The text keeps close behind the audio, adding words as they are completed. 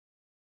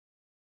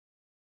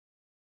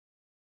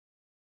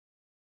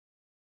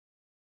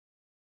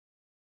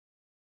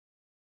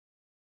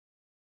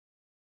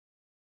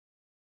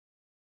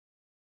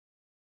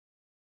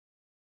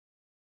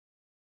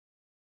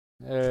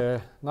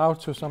Now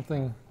to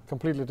something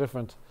completely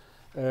different.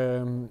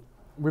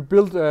 We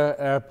built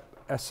a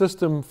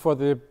system for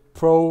the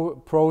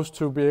pros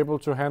to be able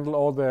to handle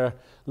all their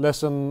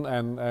lesson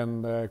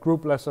and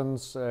group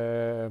lessons,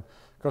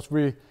 because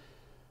we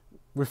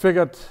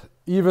figured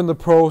even the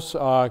pros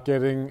are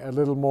getting a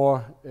little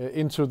more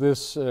into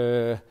this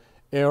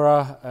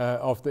era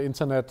of the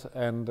internet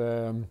and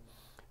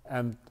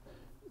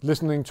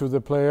listening to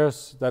the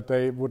players, that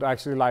they would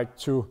actually like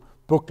to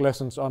book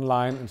lessons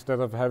online instead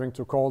of having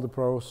to call the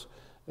pros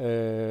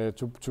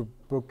to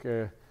book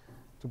a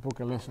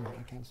lesson.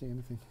 I can't see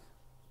anything.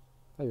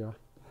 There you are.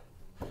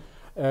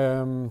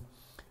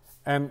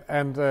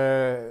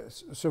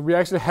 So we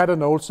actually had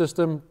an old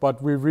system,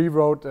 but we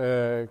rewrote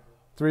 3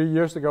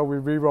 years ago. We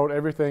rewrote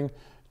everything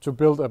to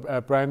build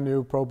a brand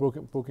new pro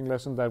booking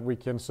lesson that we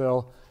can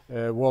sell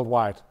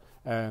worldwide,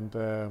 and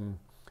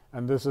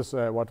this is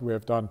what we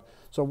have done.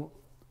 So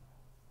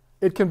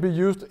it can be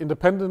used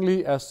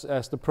independently as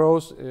the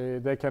pros.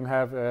 They can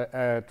have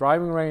a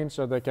driving range,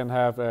 or they can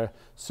have a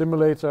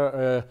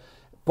simulator,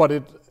 but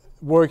it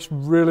works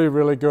really,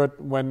 really good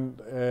when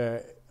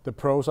the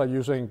pros are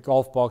using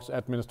GolfBox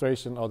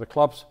administration, or the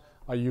clubs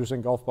are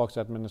using GolfBox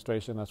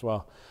administration as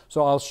well.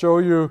 So I'll show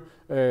you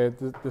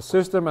the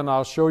system, and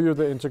I'll show you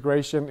the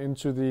integration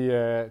into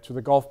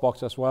the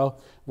GolfBox as well,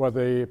 where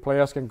the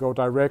players can go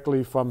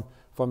directly from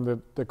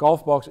the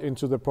GolfBox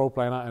into the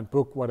Proplanner and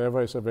book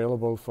whatever is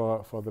available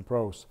for the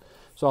pros.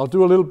 So I'll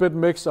do a little bit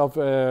mix of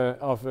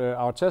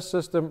our test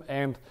system,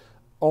 and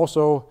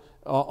also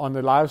on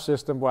the live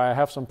system, where I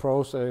have some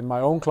pros in my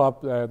own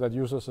club that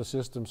uses the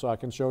system, so I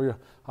can show you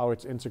how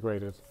it's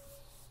integrated.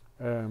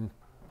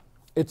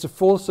 It's a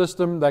full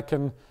system that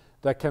can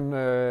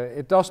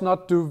it does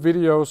not do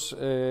videos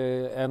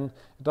and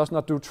it does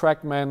not do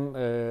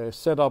TrackMan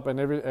setup and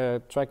every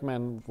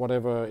TrackMan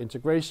whatever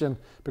integration,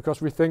 because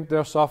we think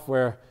their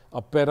software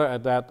are better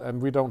at that,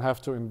 and we don't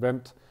have to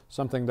invent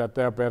something that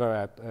they're better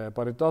at.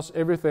 But it does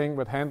everything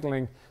with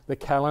handling the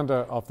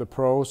calendar of the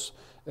pros,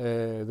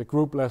 the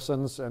group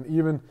lessons, and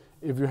even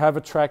if you have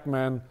a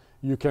TrackMan,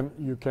 you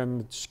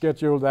can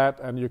schedule that,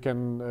 and you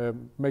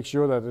can make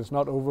sure that it's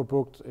not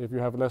overbooked if you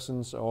have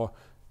lessons or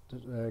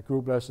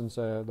group lessons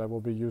that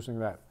will be using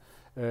that.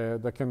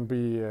 There can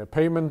be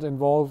payment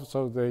involved,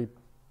 so they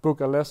book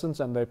a lessons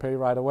and they pay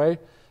right away.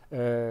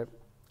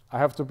 I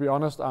have to be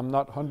honest, I'm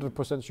not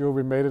 100% sure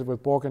we made it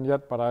with Bókunarkerfi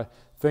yet, but I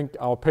think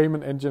our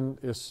payment engine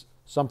is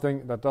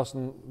something that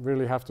doesn't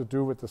really have to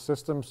do with the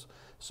systems,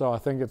 so I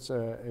think it's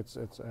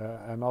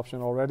an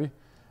option already.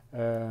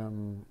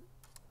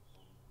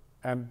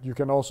 And you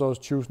can also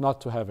choose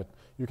not to have it.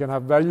 You can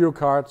have value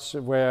cards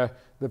where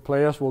the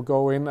players will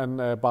go in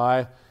and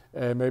buy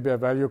maybe a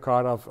value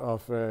card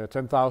of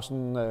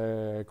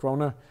 10,000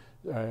 kroner,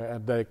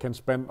 and they can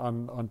spend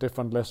on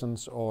different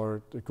lessons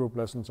or the group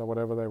lessons or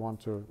whatever they want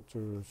to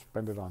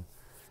spend it on.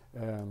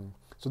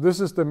 So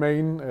this is the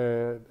main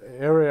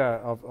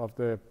area of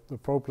the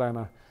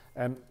Proplanner.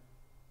 And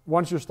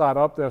once you start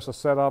up, there's a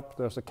setup,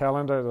 there's a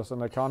calendar, there's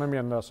an economy,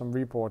 and there's some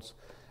reports.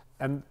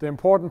 And the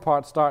important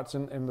part starts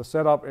in the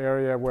setup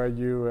area, where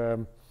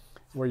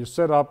you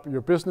set up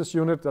your business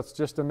unit. That's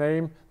just a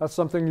name. That's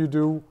something you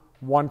do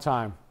one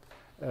time.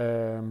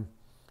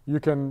 You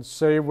can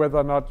say whether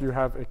or not you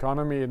have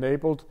economy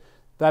enabled.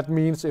 That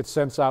means it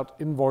sends out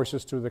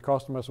invoices to the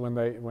customers when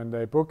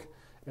they book.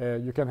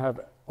 You can have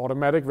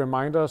automatic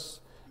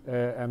reminders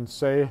and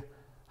say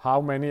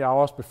how many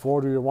hours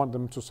before do you want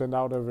them to send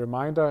out a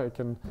reminder.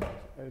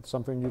 It's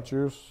something you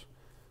choose.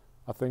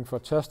 I think for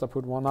test I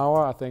put 1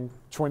 hour. I think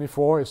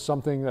 24 is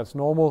something that's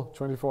normal.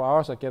 24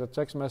 hours I get a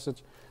text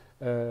message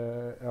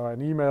or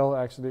an email.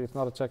 Actually, it's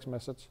not a text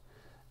message.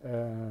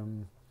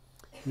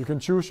 You can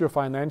choose your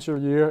financial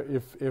year.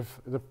 If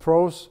the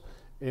pros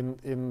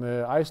in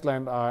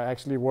Iceland are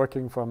actually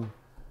working from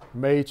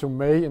May to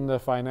May in the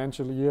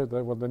financial year,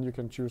 then you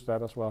can choose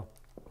that as well.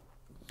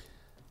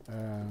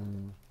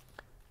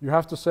 You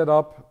have to set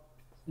up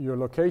your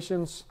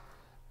locations,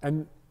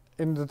 and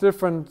in the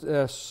different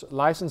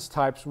license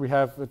types we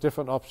have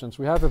different options.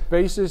 We have a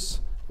basis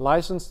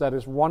license that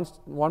is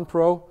one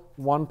pro,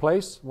 one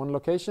place, one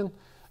location.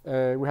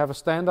 We have a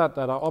standard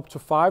that are up to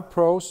 5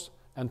 pros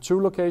and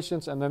 2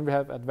 locations, and then we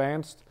have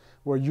advanced,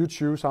 where you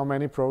choose how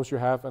many pros you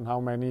have and how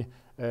many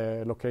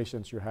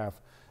locations you have.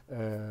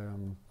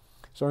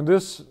 So in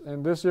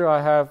this year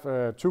I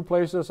have 2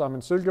 places. I'm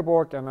in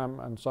Silkeborg and I'm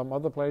in some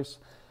other place,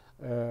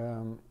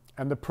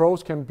 and the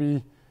pros can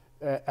be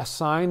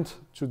assigned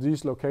to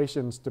these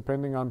locations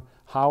depending on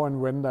how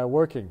and when they're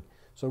working.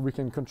 So we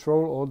can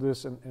control all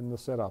this in the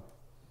setup.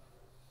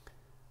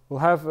 We'll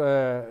have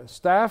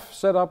staff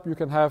set up. You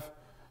can have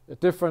a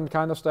different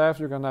kind of staff.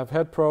 You can have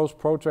head pros,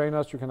 pro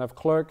trainers, you can have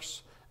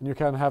clerks, and you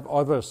can have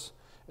others.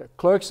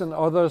 Clerks and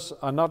others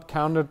are not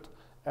counted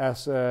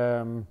as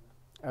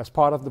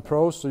part of the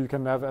pros, so you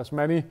can have as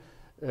many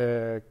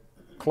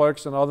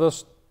clerks and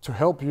others to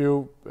help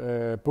you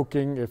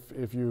booking.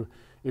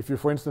 If you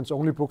for instance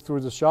only book through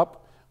the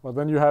shop, well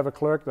then you have a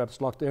clerk that's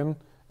logged in,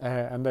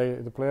 and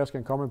the players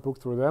can come and book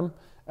through them,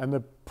 and the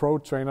pro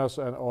trainers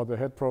or the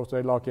head pros,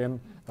 they log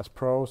in as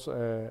pros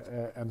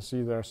and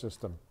see their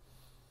system.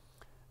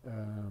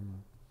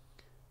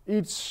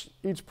 Each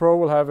pro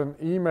will have an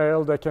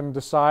email. They can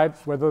decide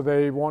whether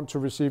they want to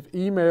receive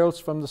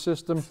emails from the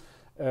system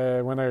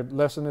when a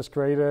lesson is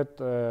created,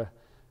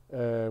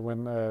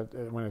 when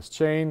it's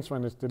changed,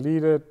 when it's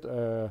deleted,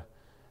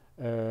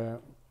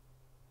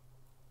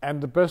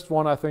 and the best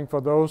one I think for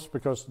those,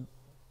 because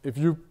if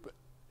you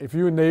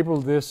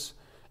enable this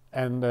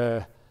and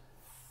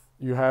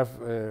you have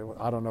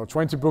I don't know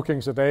 20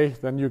 bookings a day,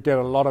 then you get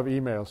a lot of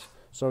emails.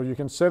 So you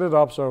can set it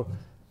up so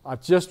I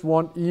just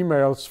want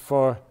emails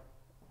for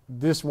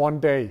this one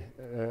day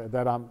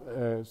that I'm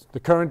the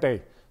current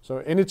day. So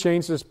any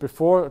changes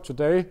before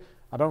today,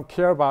 I don't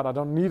care about. I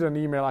don't need an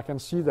email. I can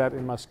see that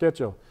in my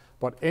schedule.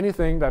 But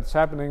anything that's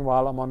happening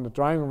while I'm on the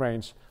driving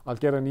range, I'll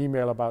get an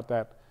email about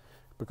that,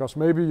 because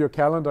maybe your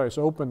calendar is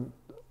open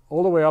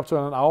all the way up to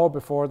an hour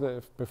before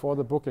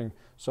the booking.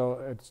 So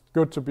it's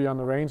good to be on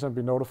the range and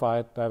be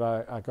notified that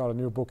I got a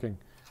new booking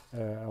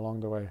along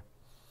the way.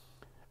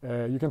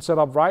 You can set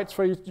up rights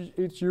for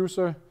each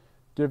user,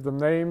 give them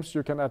names.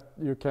 You can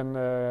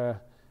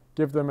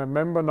give them a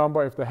member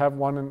number if they have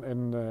one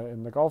in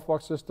the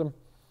GolfBox system.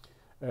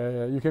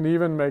 You can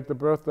even make the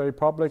birthday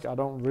public. I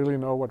don't really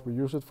know what we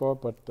use it for,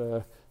 but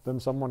then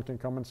someone can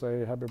come and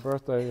say happy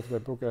birthday if they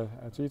book a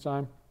tee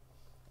time.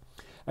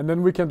 And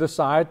then we can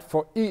decide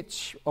for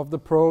each of the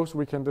pros,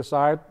 we can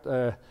decide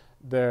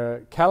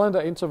their calendar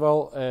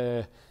interval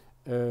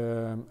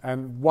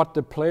and what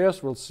the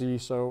players will see.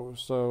 So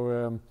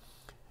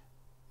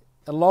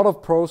a lot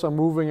of pros are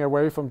moving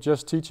away from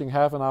just teaching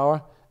half an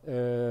hour,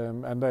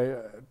 and they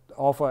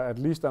offer at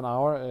least an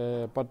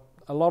hour, but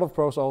a lot of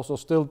pros are also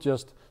still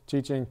just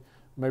teaching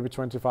maybe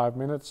 25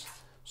 minutes.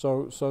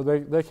 So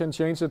they can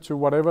change it to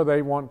whatever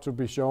they want to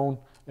be shown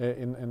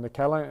in the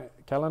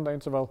calendar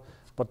interval,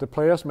 but the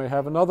players may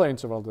have another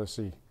interval they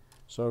see.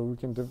 So we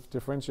can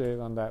differentiate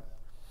on that.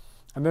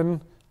 And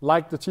then,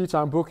 like the tee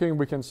time booking,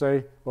 we can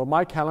say, well,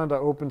 my calendar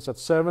opens at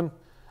 7,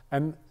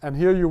 and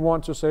here you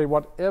want to say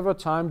whatever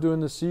time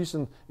during the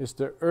season is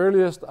the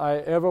earliest I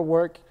ever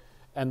work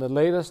and the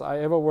latest I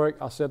ever work.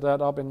 I'll set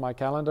that up in my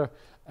calendar,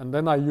 and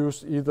then I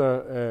use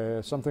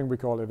either something we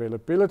call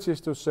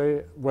availabilities to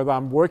say whether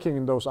I'm working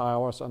in those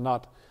hours or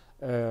not,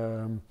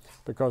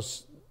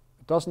 because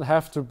it doesn't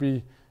have to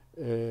be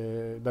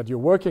that you're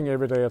working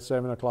every day at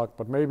 7 o'clock,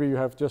 but maybe you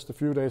have just a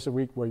few days a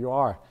week where you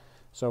are.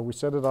 So we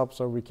set it up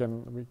so we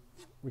can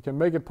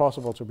make it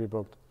possible to be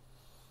booked.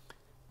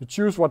 You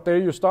choose what day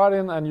you start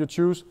in, and you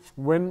choose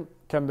when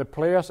can the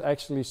players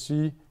actually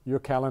see your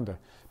calendar,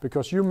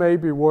 because you may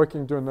be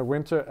working during the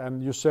winter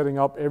and you're setting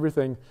up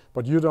everything,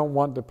 but you don't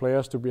want the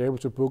players to be able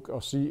to book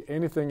or see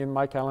anything in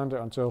my calendar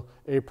until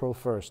April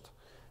 1st.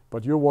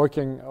 But you're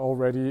working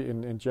already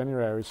in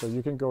January, so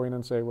you can go in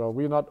and say, well,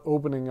 we're not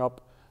opening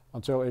up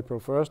until April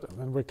 1st, and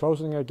then we're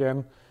closing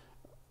again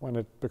when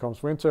it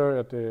becomes winter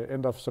at the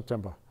end of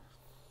September.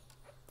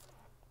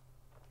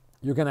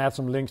 You can add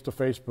some links to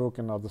Facebook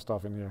and other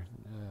stuff in here,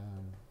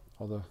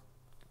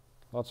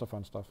 lots of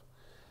fun stuff.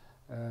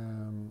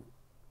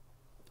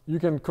 You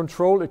can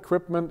control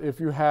equipment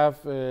if you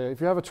have a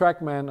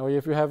TrackMan, or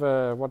if you have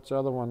a, what's the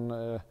other one?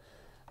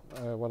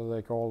 What do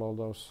they call all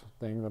those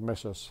things that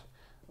measures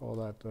all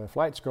that,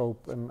 flight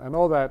scope and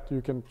all that.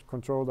 You can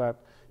control that.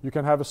 You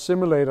can have a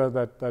simulator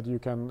that you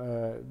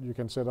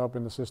can set up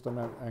in the system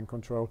and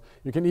control.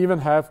 You can even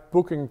have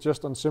booking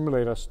just on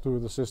simulators through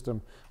the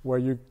system, where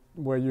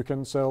you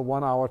can sell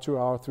 1 hour, 2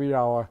 hour, 3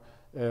 hour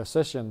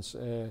sessions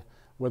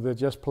where they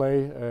just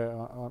play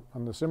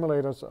on the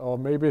simulators, or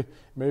maybe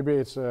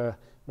it's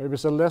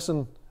a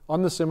lesson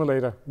on the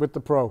simulator with the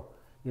pro.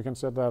 You can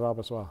set that up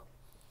as well.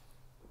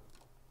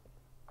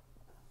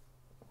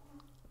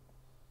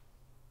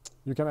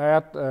 You can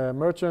add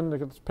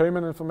merchant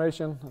payment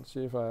information. Let's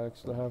see if I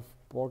actually have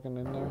Borgen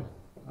in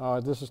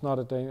there. This is not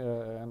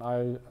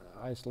an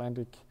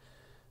Icelandic,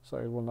 so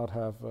it will not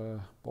have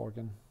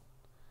Borgen.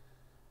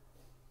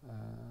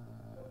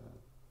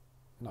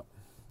 No.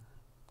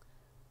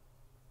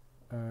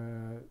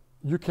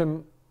 You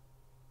can,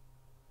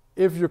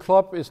 if your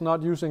club is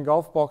not using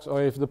GolfBox,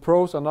 or if the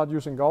pros are not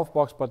using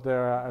GolfBox, but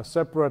they're a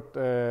separate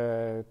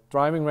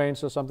driving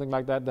range or something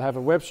like that, they have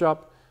a web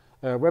shop,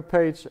 web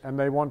page, and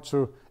they want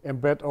to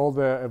embed all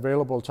the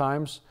available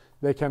times.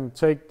 They can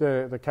take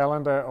the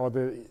calendar or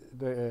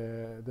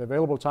the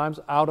available times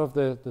out of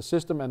the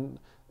system and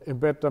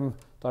embed them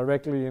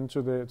directly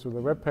into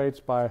the web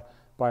page by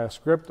a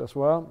script as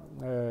well.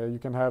 You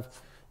can have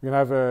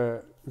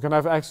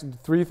actually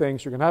 3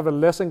 things. You can have a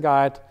lesson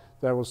guide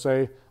that will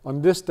say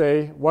on this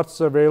day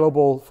what's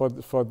available for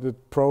the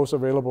pros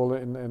available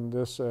in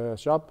this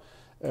shop.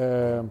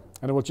 And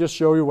it will just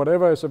show you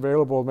whatever is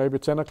available, maybe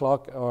 10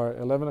 o'clock or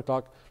 11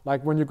 o'clock.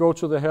 Like when you go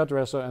to the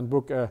hairdresser and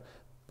book a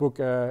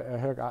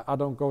haircut. I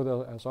don't go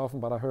there as often,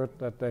 but I heard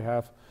that they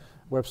have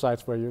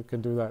websites where you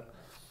can do that.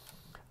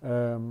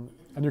 And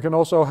you can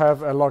also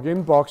have a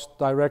login box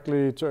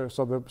directly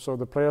so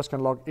the players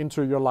can log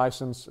into your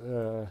license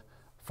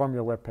from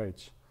your web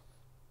page.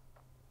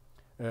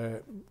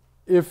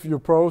 if your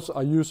pros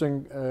are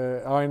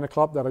in a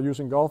club that are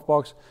using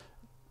GolfBox,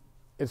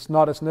 it's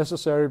not as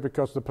necessary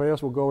because the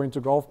players will go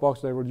into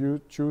GolfBox, they will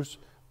choose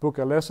book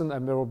a lesson,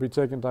 and they will be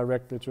taken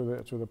directly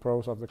to the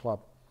pros of the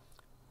club.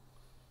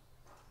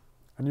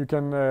 And you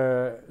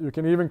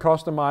can even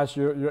customize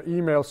your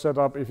email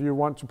setup if you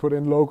want to put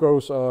in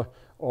logos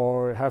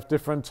or have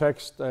different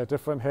text,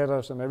 different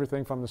headers and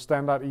everything from the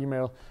standard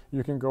email.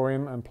 You can go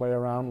in and play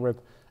around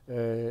with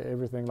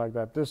everything like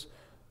that. This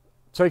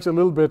takes a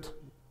little bit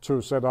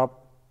to set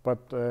up, but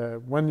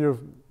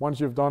once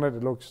you've done it,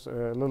 it looks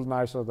a little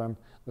nicer than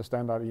the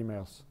standard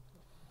emails.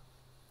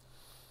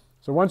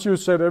 So once you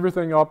set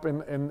everything up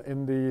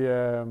in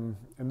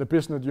the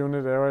business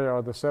unit area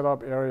or the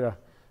setup area,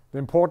 the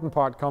important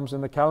part comes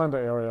in the calendar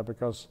area,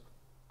 because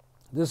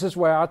this is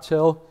where I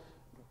tell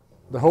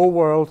the whole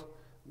world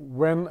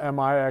when am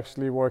I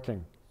actually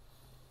working.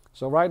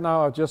 So right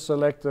now I've just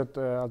selected,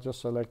 I'll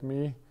just select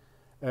me,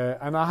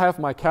 and I have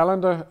my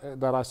calendar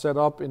that I set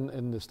up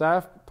in the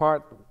staff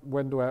part.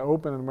 When do I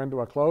open and when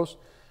do I close?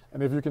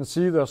 And if you can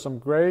see, there's some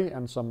gray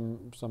and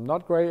some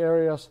not gray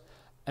areas,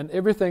 and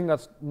everything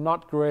that's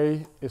not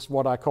gray is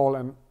what I call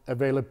an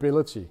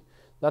availability.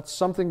 That's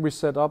something we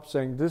set up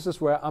saying this is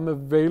where I'm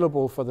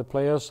available for the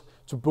players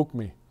to book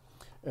me.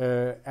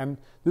 And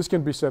this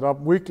can be set up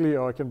weekly,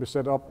 or it can be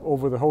set up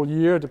over the whole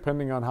year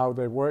depending on how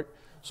they work.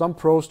 Some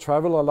pros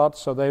travel a lot,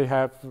 so they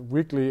have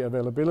weekly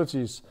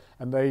availabilities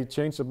and they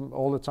change them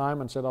all the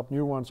time and set up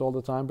new ones all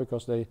the time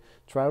because they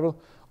travel.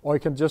 Or it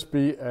can just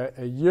be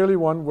a yearly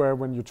one where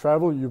when you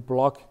travel you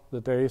block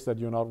the days that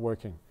you're not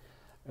working.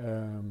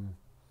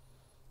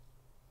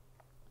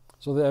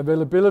 So the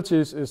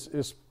availabilities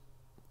is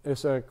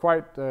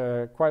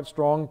quite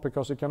strong,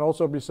 because it can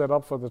also be set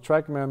up for the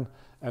trackmen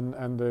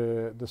and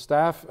the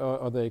staff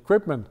or the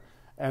equipment.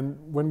 And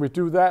when we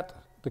do that,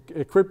 the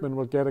equipment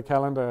will get a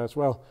calendar as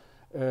well.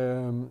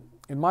 In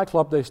my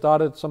club, they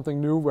started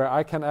something new where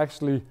I can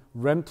actually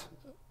rent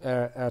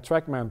a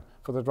trackman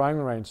for the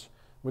driving range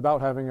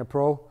without having a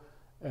pro.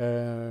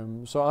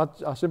 So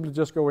I simply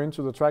just go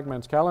into the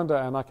trackman's calendar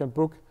and I can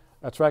book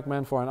a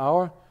trackman for an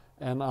hour,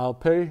 and I'll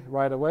pay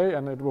right away,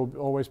 and it will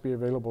always be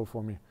available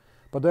for me.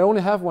 But they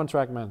only have one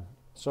trackman,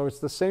 so it's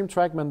the same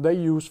trackman they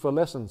use for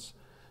lessons.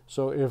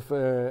 So if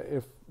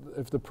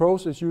the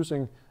pros is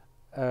using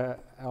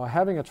or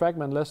having a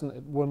trackman lesson,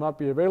 it will not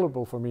be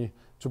available for me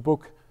to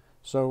book.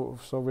 So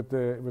with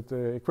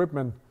the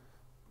equipment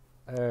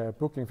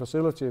booking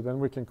facility, then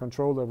we can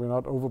control that we're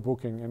not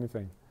overbooking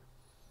anything.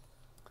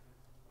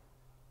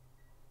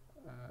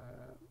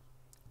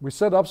 We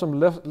set up some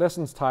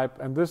lessons type,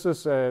 and this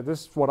is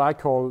what I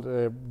called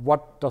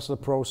what does the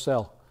pro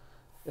sell.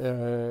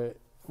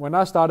 When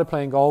I started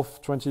playing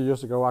golf 20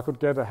 years ago, I could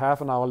get a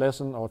half an hour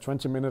lesson or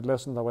 20-minute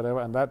lesson or whatever,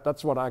 and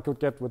that's what I could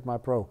get with my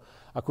pro.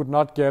 I could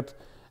not get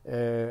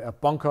a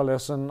bunker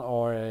lesson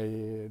or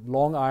a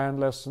long iron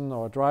lesson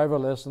or a driver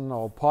lesson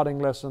or putting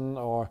lesson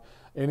or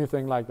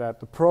anything like that.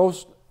 The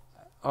pros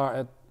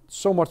are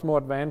so much more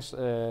advanced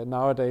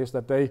nowadays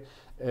that they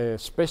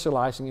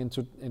specializing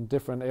in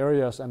different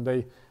areas, and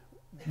they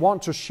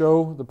want to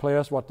show the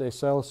players what they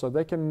sell, so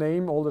they can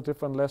name all the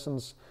different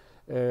lessons.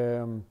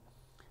 They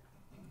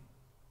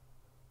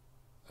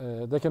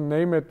can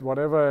name it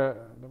whatever.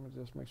 Let me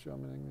just make sure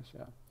I'm in English.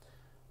 Yeah.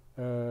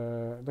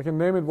 They can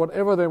name it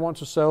whatever they want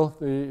to sell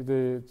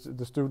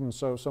the students.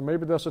 So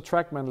maybe there's a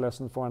trackman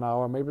lesson for an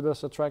hour. Maybe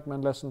there's a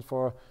trackman lesson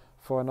for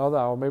another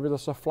hour. Maybe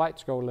there's a flight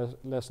school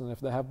lesson if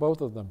they have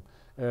both of them.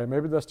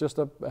 Maybe there's just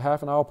a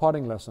half an hour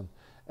putting lesson.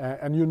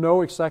 And you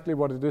know exactly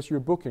what it is you're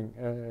booking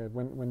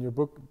when you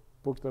book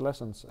the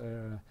lessons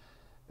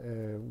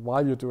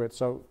while you do it.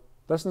 So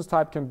lessons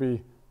type can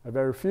be a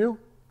very few,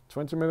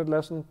 20-minute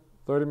lesson,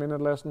 30-minute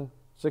lesson,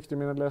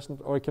 60-minute lesson,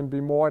 or it can be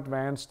more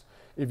advanced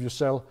if you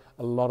sell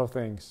a lot of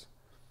things.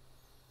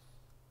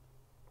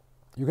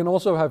 You can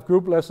also have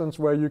group lessons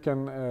where you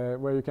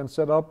can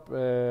set up.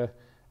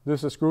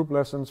 This is group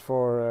lessons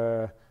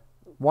for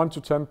 1 to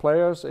 10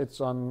 players.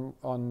 It's on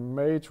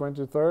May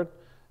 23rd,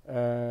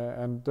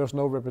 and there's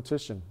no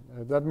repetition.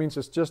 That means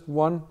it's just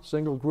one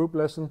single group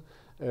lesson,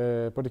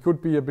 but it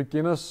could be a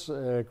beginner's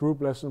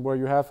group lesson where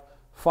you have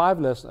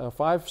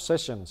 5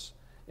 sessions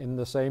in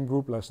the same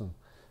group lesson.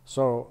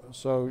 So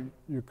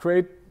you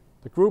create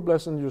the group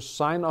lesson, you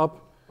sign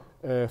up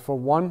for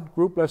one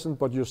group lesson,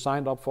 but you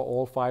signed up for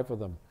all 5 of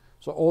them.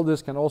 So all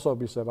this can also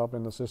be set up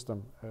in the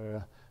system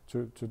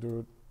to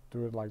do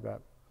it like that.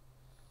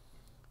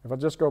 If I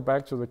just go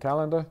back to the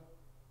calendar,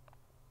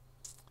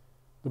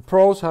 the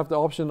pros have the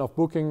option of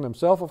booking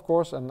themselves, of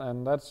course,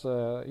 and that's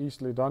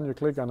easily done. You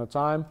click on a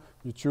time,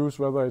 you choose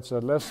whether it's a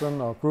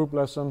lesson or group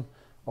lesson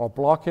or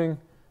blocking.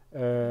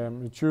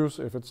 You choose,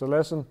 if it's a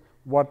lesson,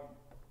 what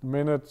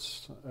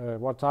minutes,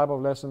 what type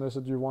of lesson is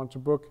it you want to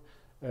book,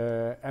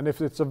 and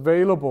if it's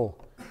available,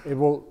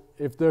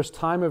 if there's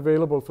time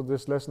available for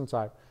this lesson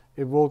type,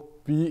 it will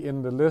be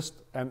in the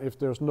list. And if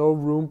there's no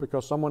room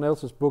because someone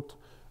else is booked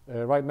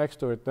right next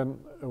to it, then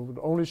it would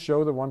only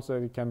show the ones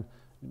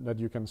that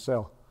you can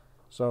sell.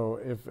 So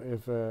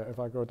if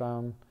I go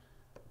down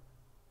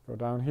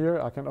here,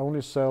 I can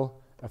only sell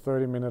a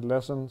 30-minute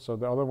lesson. So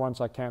the other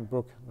ones I can't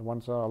book, the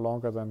ones that are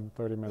longer than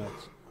 30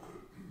 minutes.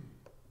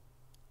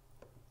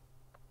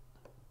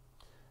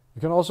 You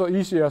can also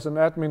easy as an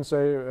admin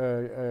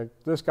say,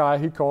 this guy,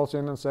 he calls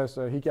in and says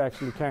he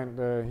actually can't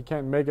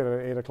make it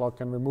at 8 o'clock,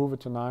 can we move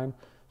it to 9?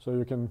 So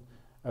you can,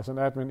 as an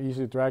admin,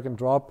 easily drag and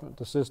drop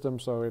the system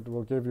so it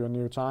will give you a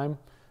new time.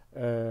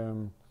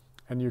 And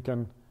you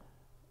can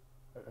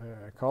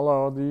color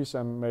all these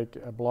and make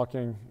a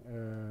blocking,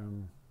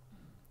 and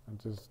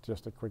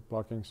just a quick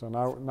blocking. So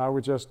now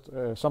we just,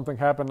 something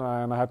happened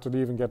and I had to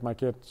leave and get my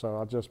kit, so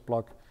I'll just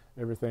block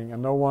everything.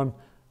 And no one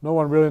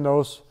really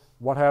knows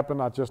what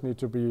happened. I just need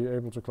to be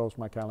able to close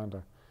my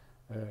calendar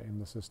in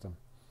the system.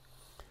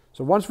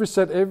 So once we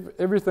set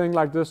everything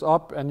like this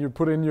up and you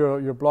put in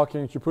your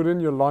blockings, you put in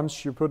your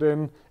lunch, you put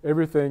in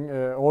everything,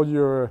 all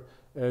your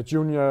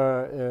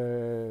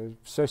junior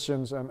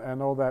sessions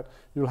and all that,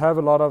 you'll have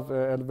a lot of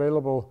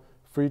available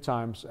free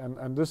times.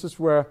 And this is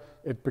where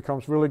it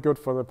becomes really good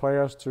for the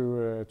players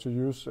to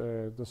use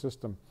the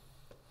system.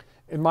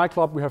 In my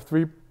club we have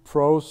 3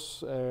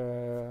 pros,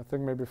 I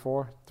think maybe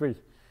 3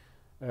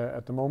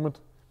 at the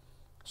moment.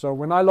 So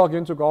when I log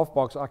into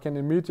GolfBox, I can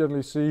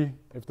immediately see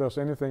if there's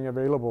anything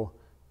available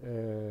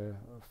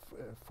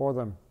for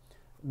them.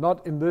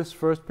 Not in this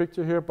first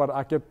picture here, but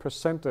I get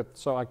presented.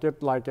 So I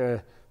get like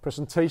a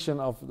presentation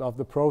of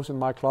the pros in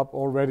my club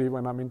already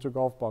when I'm into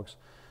GolfBox.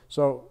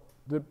 So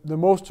the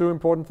most 2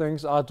 important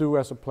things I do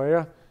as a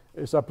player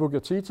is I book a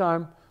tee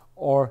time,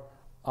 or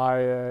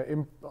I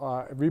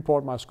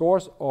report my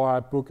scores, or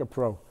I book a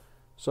pro.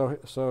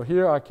 So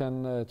here I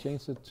can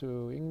change it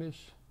to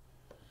English,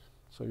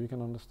 so you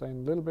can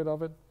understand a little bit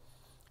of it.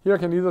 Here I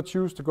can either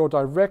choose to go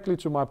directly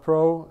to my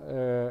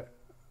pro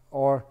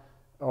or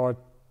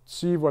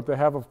see what they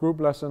have of group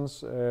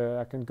lessons.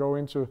 I can go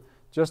into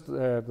just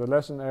the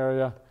lesson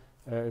area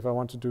if I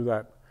want to do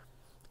that.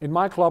 In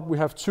my club we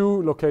have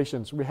 2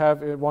 locations. We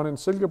have one in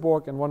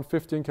Silkeborg and one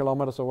 15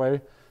 kilometers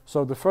away.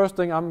 So the first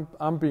thing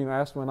I'm being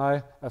asked when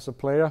I, as a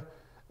player,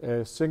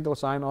 single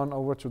sign on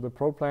over to the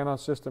Proplanner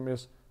system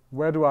is,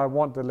 where do I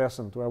want the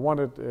lesson? Do I want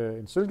it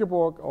in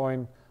Silkeborg or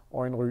in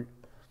Ry?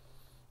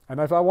 And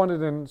if I want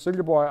it in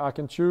Silkeborg, I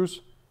can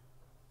choose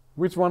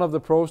which one of the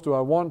pros do I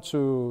want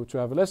to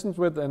have lessons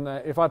with. And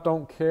if I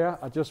don't care,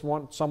 I just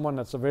want someone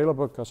that's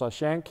available because I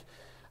shank,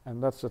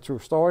 and that's a true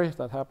story,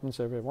 that happens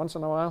every once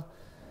in a while.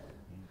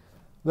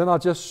 Then I'll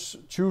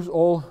just choose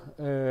all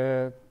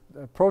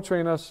pro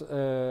trainers,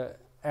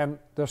 and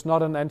there's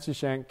not an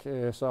anti-shank,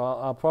 so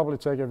I'll probably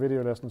take a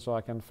video lesson so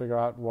I can figure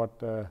out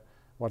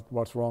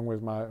what's wrong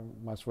with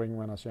my swing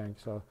when I shank.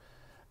 So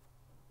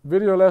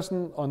video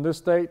lesson on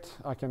this date,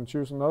 I can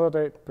choose another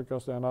date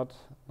because they're not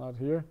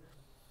here.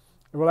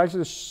 It will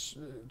actually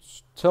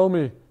tell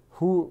me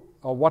who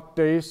or what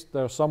days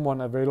there's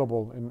someone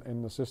available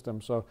in the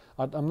system. So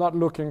I'm not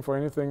looking for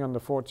anything on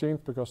the 14th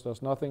because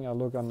there's nothing. I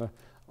look on the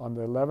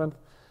 11th.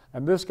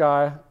 And this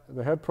guy,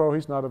 the head pro,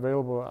 he's not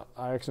available.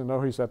 I actually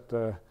know he's at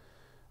the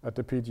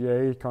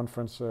PGA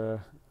conference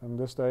on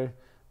this day.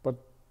 But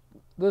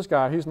this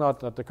guy, he's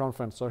not at the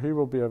conference, so he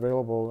will be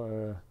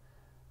available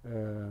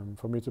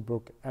for me to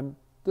book. And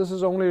this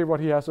is only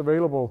what he has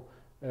available.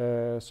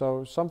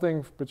 So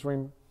something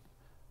between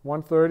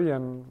 1:30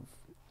 and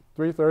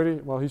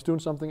 3:30, well, he's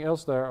doing something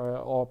else there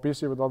or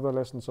busy with other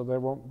lessons, so they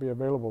won't be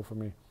available for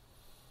me.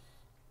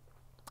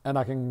 And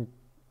I can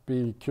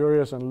be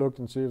curious and look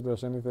and see if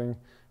there's anything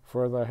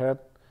further ahead.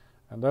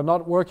 And they're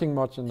not working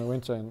much in the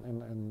winter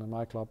in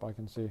my club, I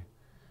can see.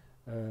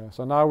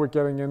 So now we're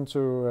getting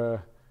into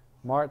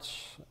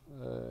March,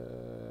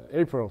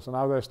 April, so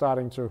now they're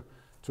starting to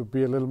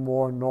be a little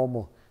more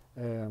normal.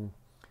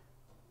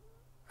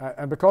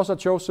 And because I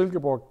chose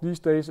Silkeborg, these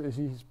days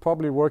he's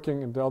probably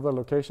working in the other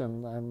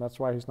location, and that's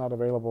why he's not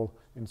available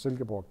in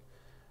Silkeborg.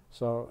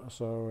 So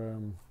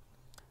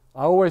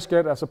I always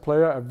get, as a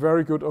player, a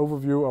very good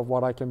overview of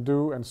what I can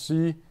do and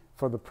see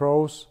for the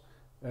pros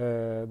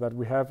that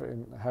we have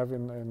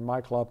in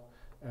my club.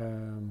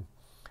 And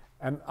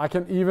I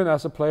can even,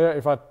 as a player,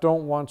 if I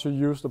don't want to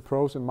use the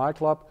pros in my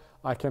club,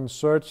 I can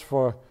search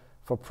for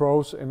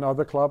pros in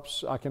other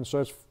clubs. I can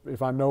search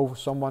if I know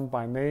someone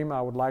by name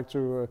I would like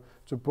to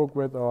book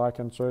with, or I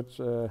can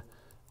search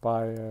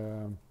by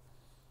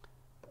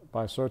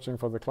searching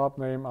for the club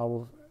name. I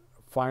will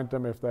find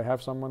them if they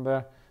have someone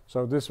there.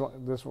 So this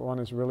one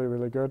is really,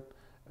 really good.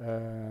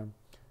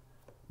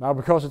 Now,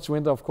 because it's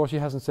winter, of course, he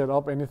hasn't set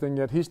up anything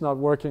yet. He's not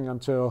working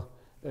until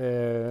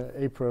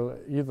April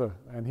either,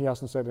 and he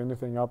hasn't set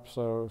anything up,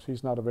 so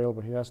he's not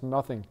available. He has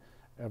nothing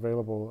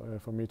available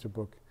for me to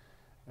book.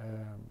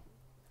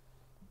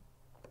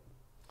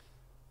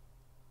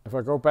 If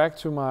I go back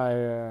to my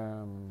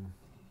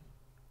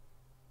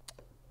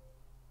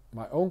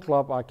my own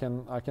club, I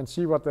can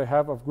see what they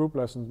have of group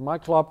lessons. My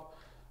club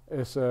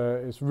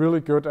is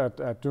really good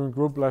at doing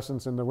group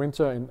lessons in the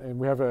winter, and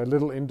we have a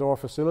little indoor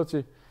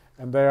facility,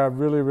 and they are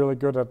really, really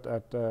good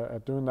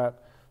at doing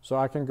that. So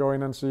I can go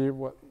in and see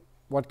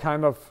what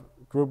kind of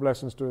group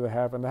lessons do they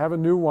have. And they have a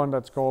new one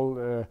that's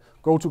called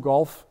Go to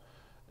Golf,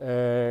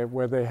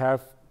 where they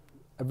have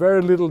a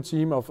very little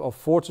team of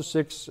 4 to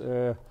 6,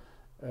 or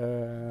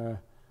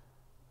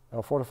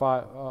 4 to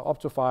 5, up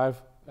to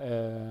 5.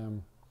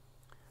 And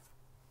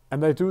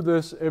they do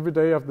this every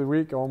day of the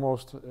week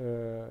almost,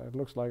 it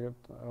looks like it,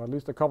 or at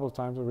least a couple of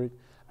times a week.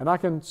 And I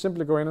can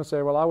simply go in and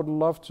say, well, I would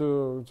love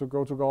to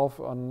go to golf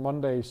on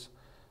Mondays,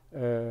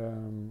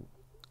 and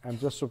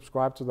just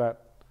subscribe to that.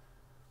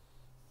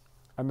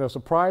 And there's a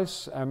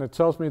price, and it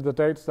tells me the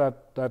dates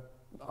that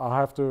I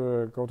have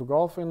to go to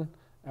golf in,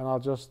 and I'll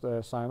just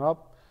sign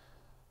up.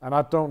 And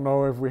I don't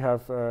know if we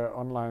have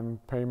online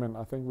payment.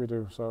 I think we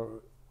do.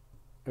 So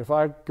if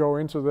I go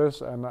into this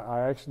and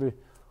I actually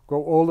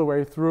go all the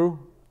way through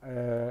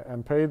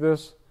and pay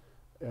this,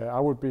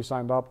 I would be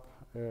signed up.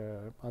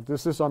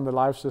 This is on the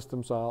live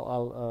system, so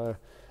I'll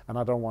and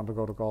I don't want to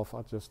go to golf.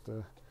 I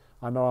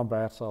know I'm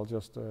bad, so I'll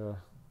just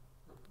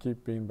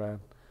keep being bad.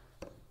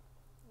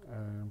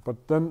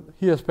 But then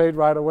he has paid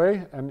right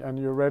away, and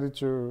you're ready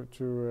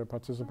to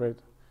participate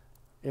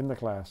in the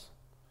class.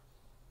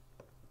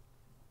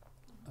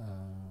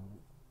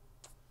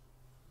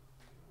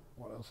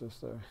 What else is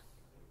there?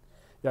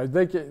 Yeah,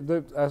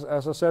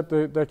 as I said,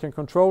 they can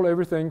control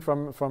everything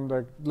from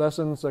the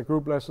lessons, the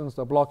group lessons,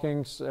 the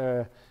blockings.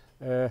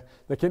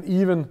 They can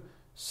even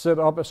set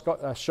up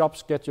a shop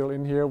schedule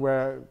in here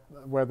where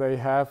they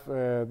have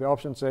the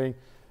option saying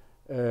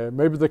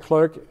maybe the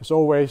clerk is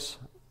always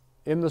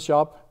in the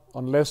shop,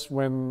 unless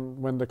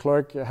when the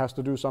clerk has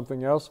to do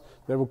something else.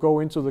 They will go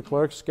into the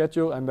clerk's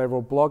schedule and they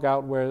will block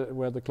out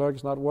where the clerk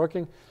is not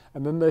working,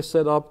 and then they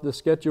set up the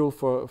schedule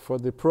for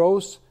the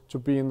pros to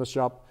be in the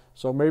shop.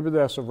 So maybe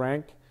there's a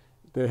rank.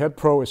 The head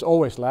pro is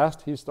always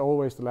last. He's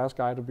always the last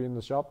guy to be in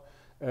the shop.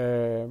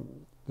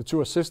 The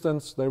 2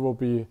 assistants, they will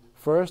be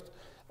first.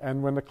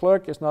 And when the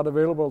clerk is not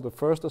available, the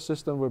first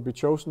assistant will be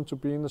chosen to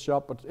be in the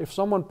shop. But if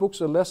someone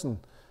books a lesson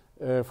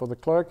for the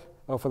clerk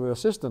or for the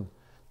assistant,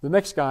 the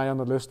next guy on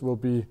the list will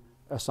be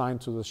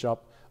assigned to the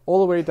shop. All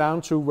the way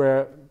down to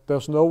where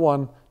there's no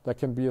one that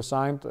can be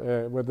assigned,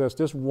 where there's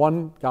just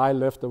one guy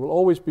left. There will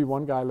always be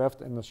one guy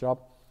left in the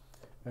shop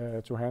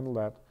to handle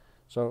that.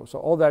 So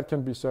all that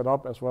can be set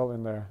up as well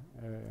in there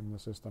in the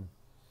system.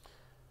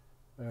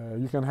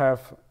 You can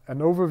have an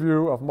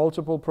overview of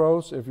multiple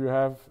pros if you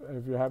have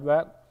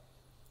that,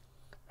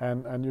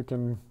 and you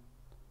can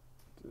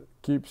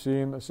keep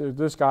seeing. So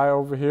this guy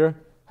over here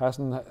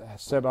hasn't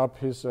set up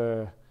his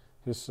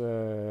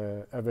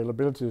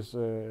availabilities,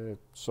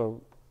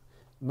 so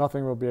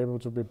nothing will be able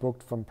to be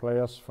booked from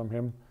players from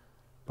him,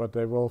 but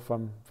they will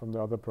from the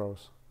other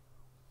pros.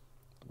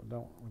 We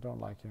don't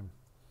like him,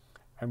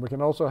 and we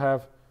can also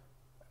have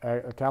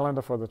a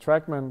calendar for the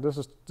trackman. This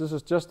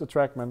is just the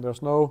trackman.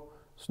 There's no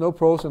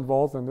pros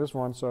involved in this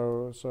one.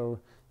 So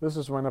this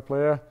is when a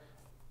player,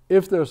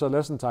 if there's a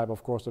lesson type,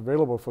 of course,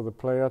 available for the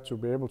player to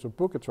be able to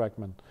book a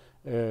trackman,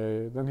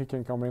 then he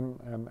can come in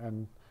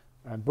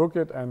and book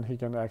it, and he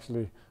can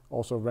actually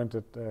also rent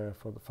it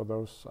for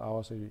those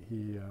hours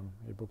he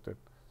booked it.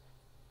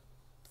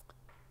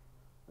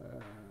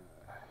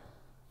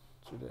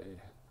 Today,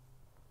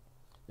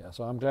 yeah.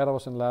 So I'm glad I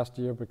was in last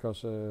year,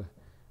 because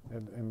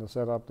in the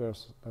setup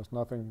there's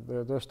nothing.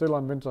 They're still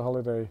on winter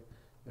holiday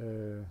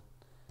in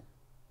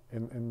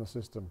the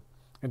system.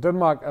 In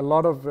Denmark, a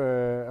lot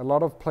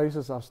of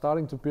places are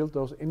starting to build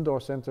those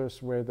indoor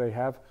centers where they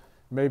have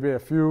maybe a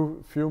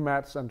few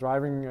mats and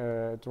driving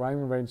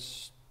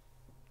range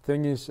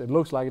thingies. It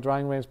looks like a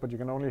driving range, but you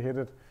can only hit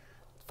it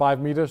 5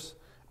 meters.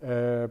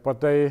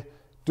 But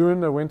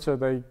during the winter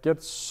they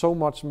get so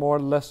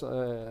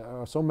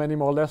many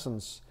more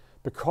lessons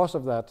because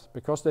of that.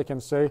 Because they can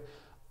say,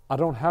 I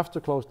don't have to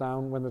close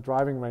down when the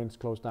driving range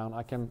closes down.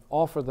 I can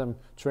offer them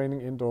training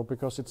indoor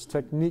because it's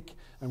technique,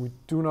 and we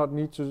do not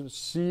need to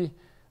see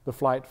the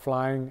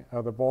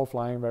the ball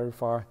flying very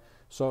far.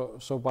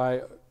 So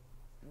by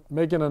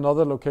making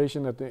another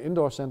location at the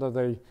indoor center,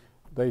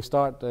 they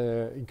start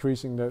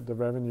increasing the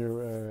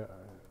revenue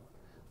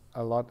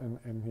a lot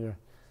in here.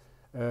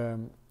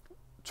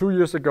 2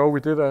 years ago, we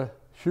did a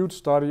huge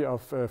study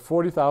of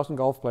 40,000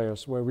 golf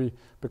players, where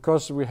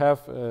because we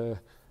have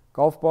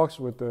GolfBox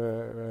with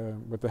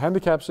the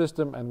handicap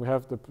system, and we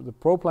have the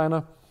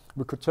Proplanner,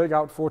 we could take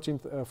out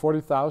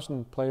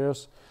 40,000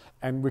 players,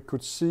 and we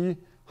could see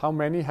how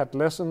many had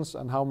lessons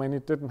and how many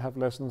didn't have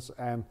lessons,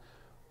 and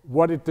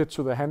what it did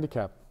to the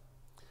handicap.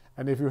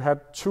 And if you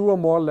had 2 or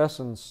more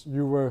lessons,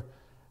 you were,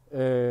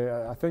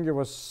 I think it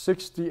was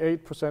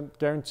 68%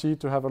 guaranteed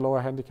to have a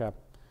lower handicap.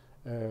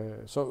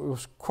 So it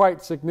was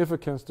quite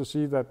significant to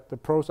see that the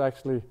pros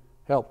actually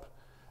help.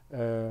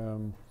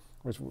 And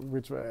if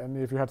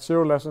you had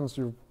 0 lessons,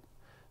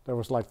 there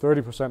was like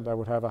 30% that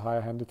would have a higher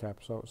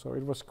handicap. So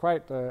it was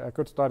quite a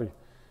good study.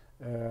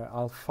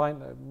 I'll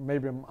find,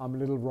 maybe I'm a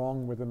little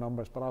wrong with the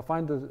numbers, but I'll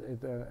find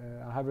it.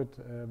 I have it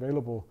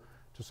available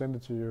to send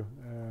it to you,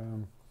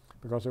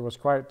 because it was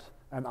quite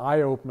an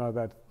eye opener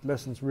that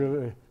lessons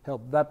really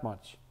help that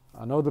much.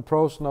 I know the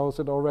pros knows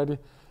it already,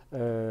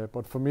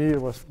 but for me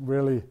it was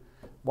really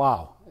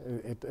wow.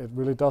 It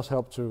really does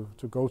help to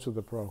go to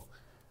the pro.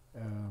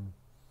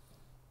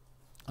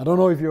 I don't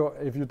know if you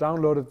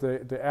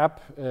downloaded the app,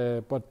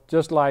 but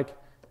just like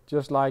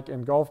just like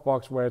in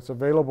GolfBox where it's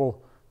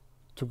available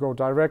to go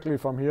directly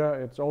from here,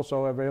 it's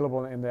also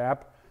available in the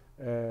app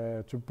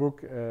to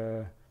book,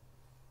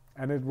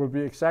 and it will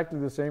be exactly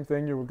the same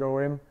thing. You will go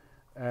in,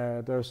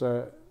 there's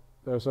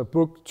a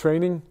book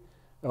training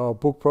or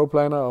book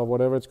Proplanner or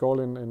whatever it's called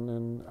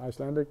in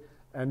Icelandic,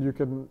 and you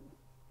can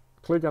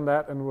click on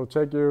that and it will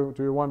take you,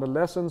 do you want the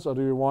lessons or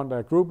do you want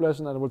a group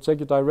lesson, and it will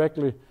take you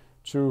directly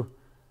to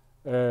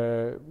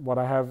what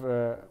I have,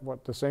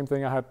 the same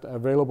thing I had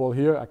available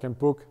here. I can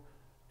book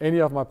any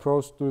of my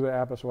pros through the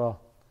app as well,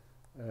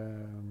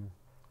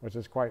 which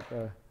is quite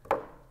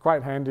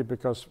handy,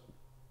 because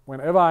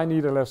whenever I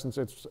need a lesson,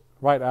 it's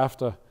right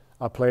after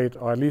I played,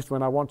 or at least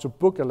when I want to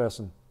book a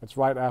lesson, it's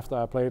right after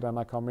I played and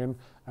I come in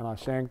and I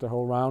shank the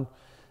whole round.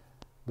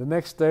 The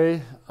next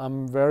day,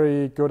 I'm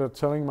very good at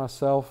telling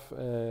myself,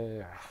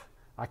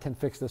 I can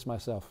fix this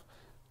myself.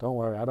 Don't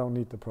worry, I don't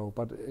need the pro.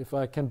 But if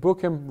I can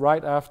book him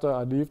right after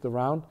I leave the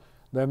round,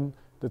 then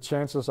the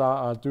chances are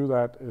I'll do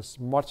that is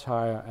much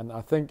higher. And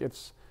I think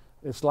it's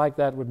like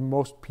that with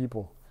most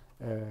people,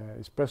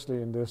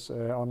 especially in this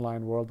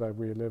online world that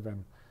we live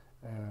in.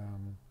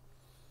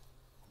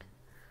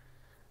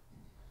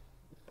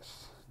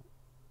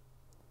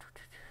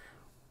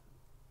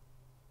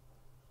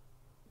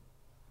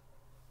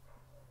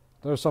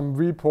 There's some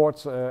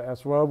reports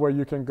as well where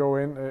you can go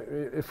in.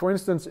 If, for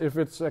instance, if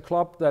it's a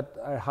club that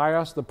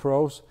hires the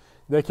pros,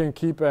 they can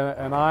keep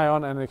an eye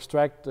on and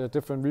extract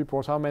different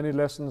reports. How many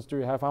lessons do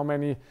you have? How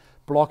many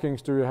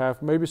blockings do you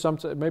have? Maybe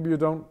you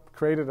don't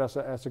create it as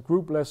a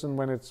group lesson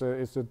when it's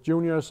the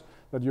juniors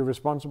that you're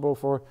responsible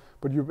for,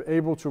 but you're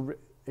able to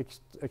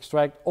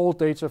extract all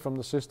data from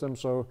the system,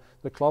 so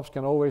the clubs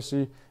can always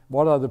see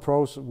what are the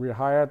pros we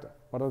hired,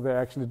 what are they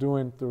actually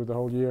doing through the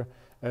whole year.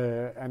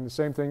 And the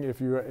same thing if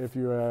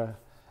you're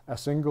a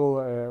single,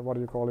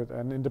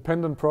 an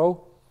independent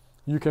pro,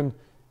 you can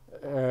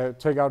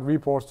take out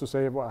reports to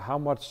say, well, how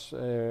much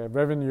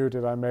revenue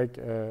did I make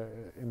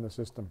in the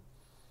system.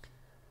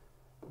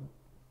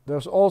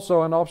 There's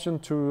also an option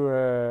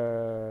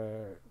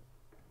to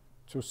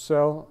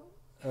sell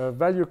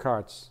value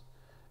cards,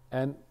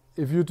 and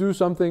if you do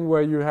something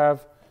where you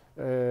have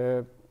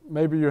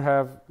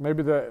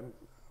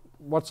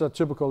what's a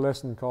typical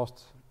lesson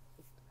cost?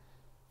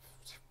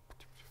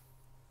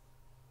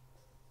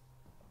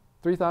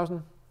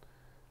 3,000?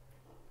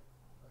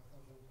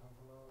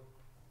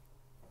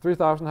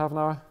 3,000 half an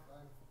hour?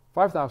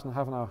 5,000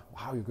 half an hour?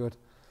 Wow, you're good.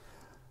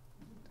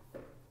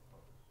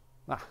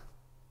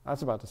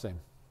 That's about the same.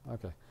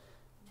 Okay.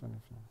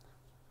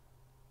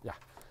 Yeah.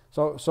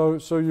 So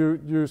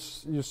you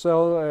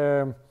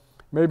sell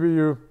maybe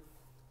you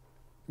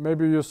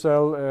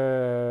sell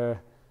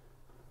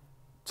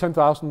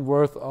 10,000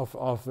 worth of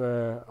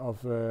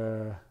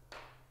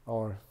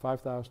or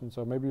 5,000.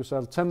 So maybe you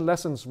sell 10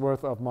 lessons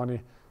worth of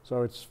money.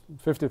 So it's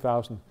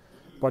 50,000,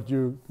 but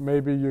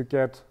maybe you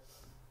get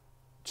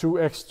 2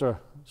 extra.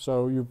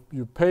 So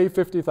you pay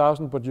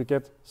 50,000, but you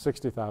get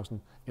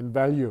 60,000 in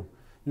value.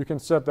 You can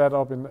set that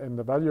up in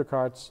the value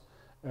cards,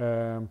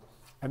 and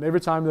every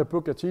time they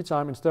book a tee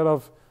time, instead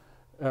of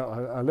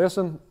a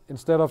lesson,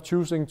 instead of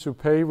choosing to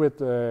pay with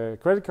the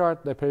credit card,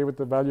 they pay with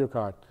the value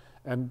card,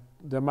 and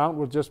the amount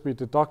will just be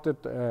deducted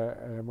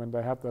when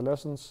they have the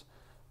lessons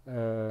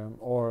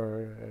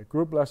or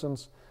group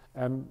lessons,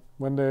 and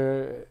when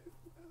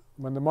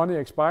the money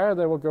expires,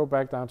 they will go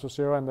back down to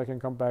 0 and they can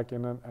come back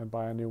in and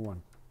buy a new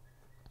one.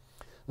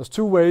 There's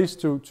 2 ways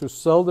to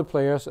sell the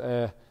players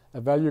a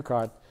value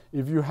card.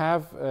 If you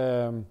have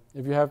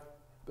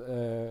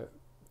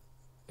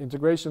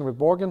integration with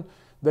Bókunarkerfi,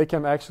 they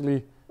can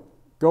actually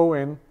go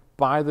in,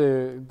 buy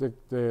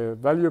the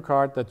value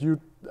card that you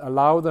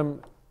allow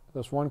them.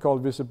 There's one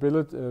called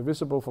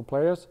visible for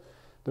players.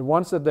 The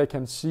ones that they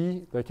can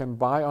see, they can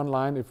buy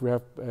online if we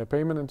have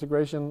payment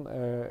integration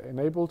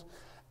enabled,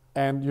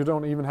 and you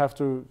don't even have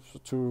to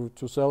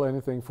sell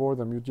anything for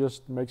them. You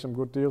just make some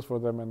good deals for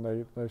them,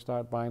 and they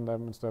start buying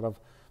them instead of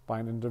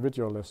buying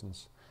individual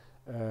lessons.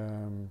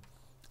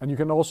 And you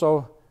can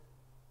also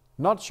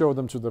not show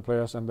them to the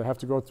players, and they have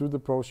to go through the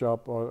pro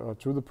shop or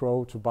to the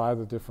pro to buy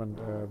the different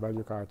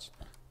value cards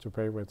to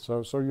pay with.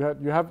 So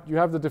you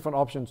have the different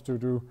options to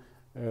do.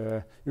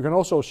 You can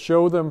also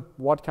show them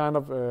what kind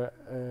of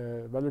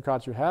value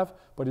cards you have,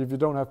 but if you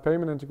don't have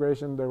payment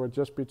integration, they will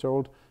just be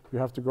told you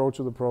have to go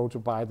to the pro to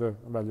buy the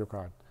value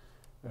card.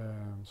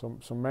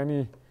 So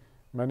many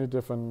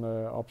different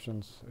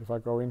options. If I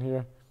go in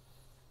here,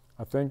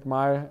 I think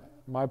my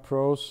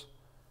pros,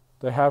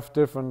 they have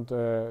different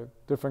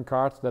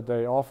cards that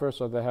they offer.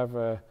 So they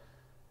have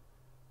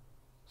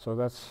so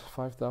that's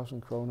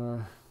 5,000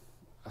 kroner.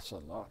 That's a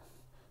lot.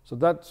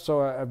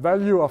 So a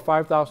value of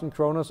 5,000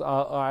 kroner,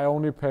 I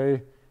only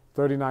pay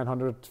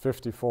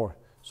 3,954.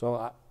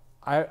 So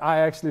I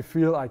actually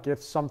feel I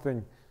get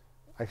something,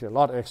 actually a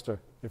lot extra,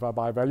 if I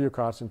buy value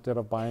cards instead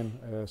of buying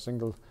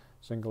single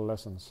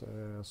lessons.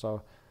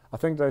 So I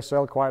think they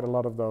sell quite a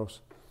lot of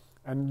those,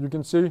 and you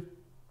can see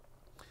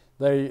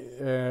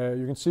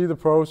the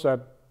pros that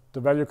the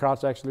value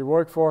cards actually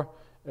work for,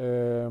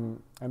 and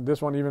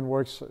this one even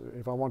works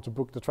if I want to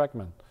book the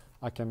TrackMan.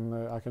 I can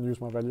use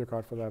my value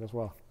card for that as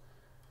well.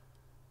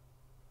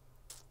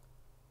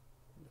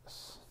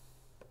 Yes.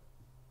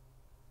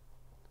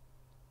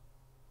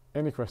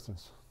 Any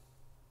questions?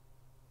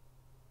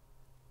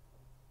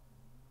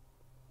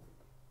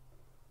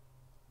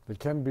 It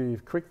can be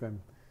quick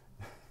then.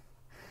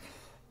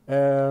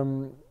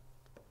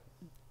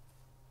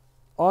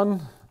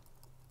 On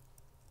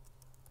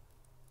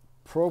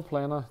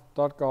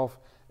proplanner.golf,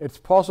 it's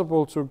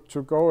possible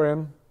to go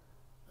in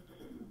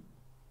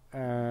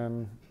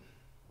and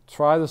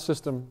try the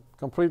system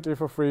completely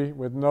for free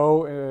with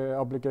no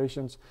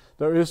obligations.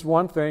 There is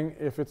one thing: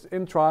 if it's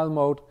in trial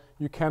mode,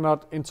 you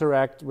cannot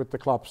interact with the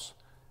clubs.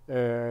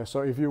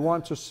 So if you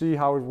want to see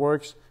how it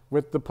works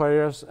with the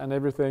players and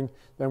everything,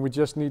 then we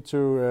just need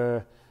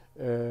to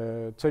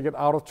take it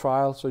out of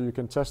trial so you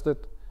can test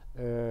it,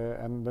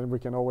 and then we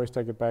can always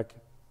take it back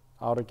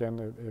out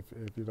again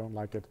if you don't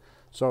like it.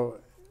 So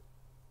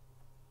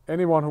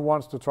anyone who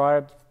wants to try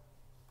it,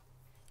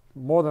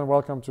 more than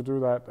welcome to do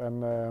that.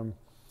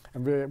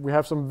 And we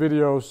have some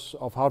videos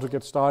of how to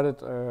get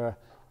started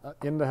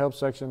in the help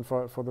section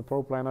for the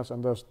pro planners,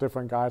 and there's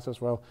different guides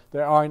as well.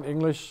 They are in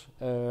English,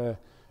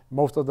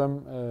 most of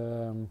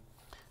them.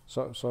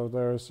 So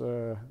there's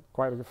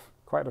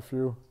quite a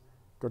few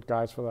good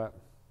guides for that.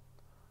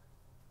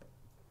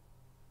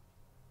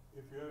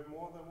 If you have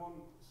more than one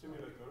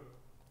simulator,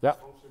 yeah,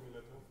 home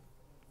simulator,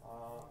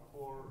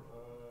 for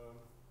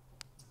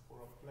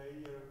a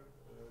player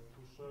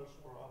to search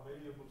for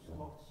available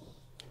slots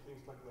and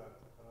things like that.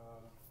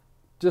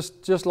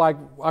 Just like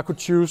I could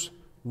choose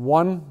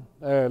one,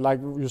 like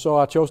you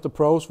saw, I chose the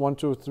pros 1,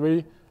 2,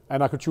 3,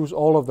 and I could choose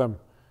all of them.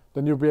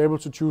 Then you'll be able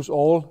to choose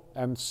all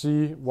and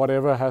see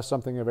whatever has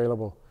something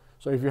available.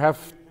 So if you have,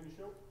 can you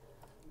show?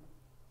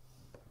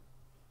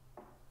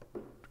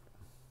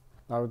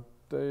 now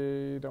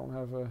they don't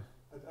have a.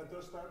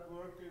 Does that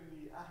work in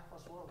the app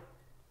as well?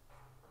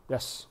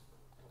 Yes.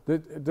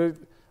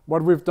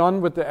 What we've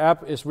done with the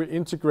app is we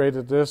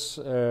integrated this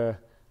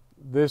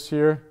this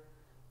here.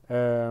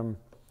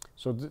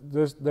 So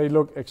they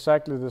look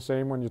exactly the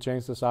same when you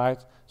change the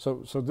size.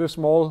 So this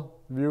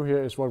small view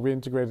here is what we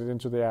integrated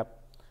into the app.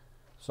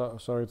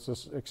 So it's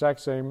the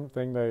exact same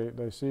thing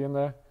they see in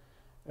there.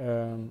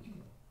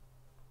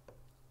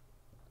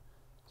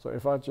 So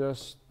if I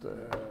just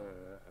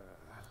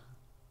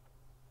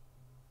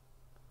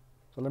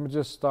so let me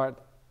just start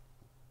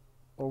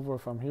over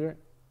from here.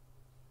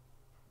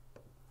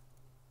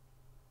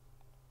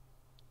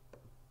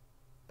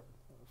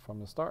 From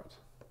the start.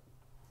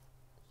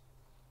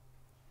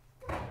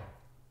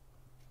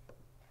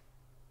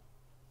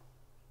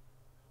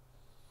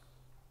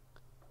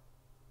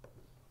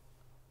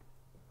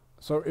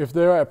 So if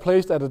they are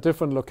placed at a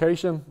different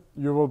location,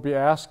 you will be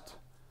asked,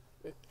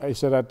 I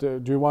said,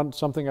 do you want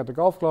something at the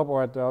golf club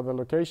or at the other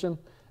location?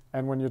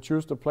 And when you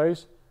choose the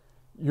place,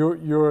 your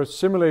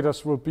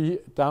simulators will be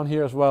down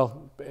here as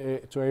well.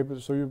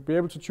 So you'll be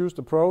able to choose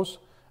the pros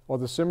or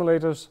the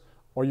simulators,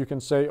 or you can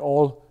say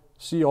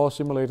see all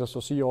simulators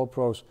or see all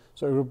pros.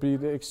 So it will be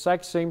the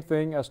exact same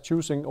thing as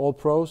choosing all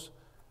pros,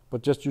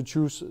 but just you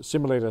choose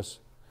simulators.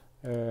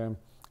 And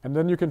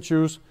then you can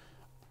choose.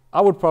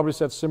 I would probably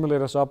set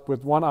simulators up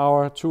with 1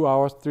 hour, 2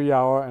 hours, 3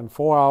 hour, and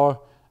 4 hour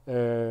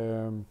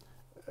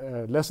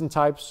lesson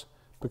types,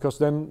 because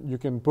then you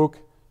can book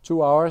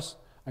 2 hours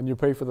and you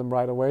pay for them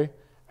right away,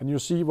 and you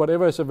see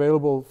whatever is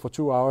available for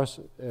 2 hours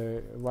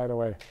right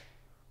away.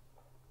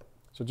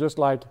 So just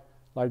like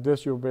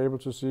this, you'll be able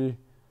to see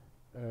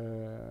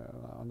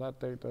on that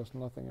date there's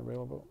nothing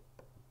available.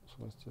 So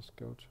let's just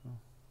go to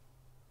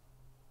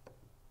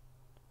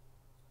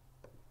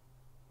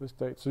this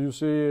date. So you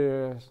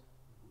see.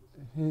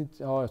 It's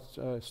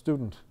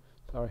student.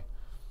 Sorry.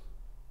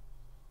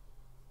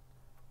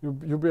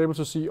 You'll be able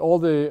to see all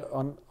the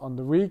on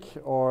the week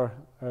or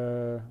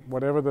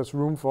whatever there's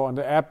room for. On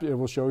the app, it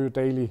will show you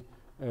daily,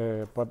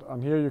 but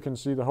on here you can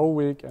see the whole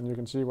week, and you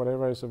can see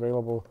whatever is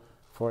available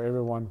for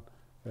everyone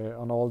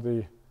on all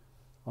the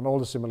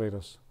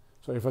simulators.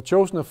 So if I've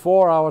chosen a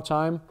 4-hour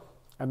time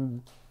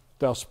and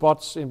there are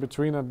spots in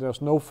between and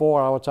there's no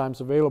 4-hour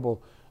times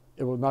available,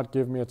 it will not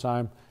give me a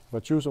time. If I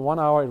choose a 1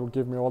 hour, it will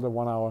give me all the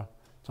 1 hour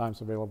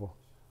times available.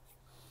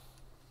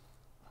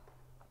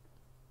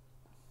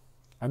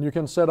 And you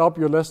can set up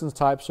your lessons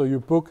type so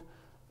you book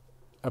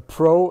a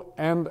pro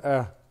and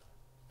a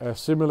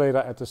simulator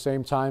at the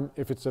same time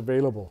if it's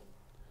available.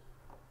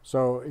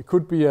 So it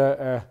could be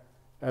a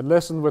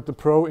lesson with the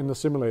pro in the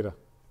simulator.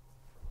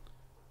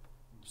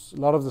 A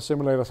lot of the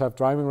simulators have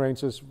driving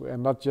ranges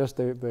and not just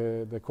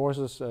the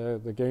courses,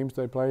 the games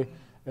they play.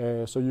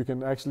 So you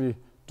can actually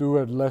do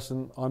a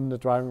lesson on the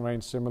driving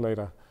range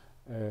simulator.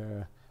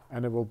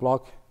 And it will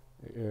block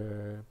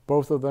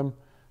both of them,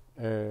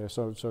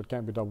 so it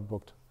can't be double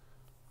booked.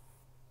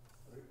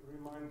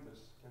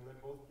 Reminders, can they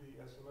both be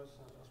SMS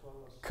as well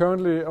as?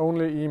 Currently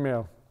only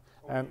email,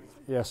 and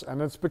yes,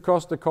 and it's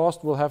because the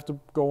cost will have to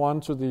go on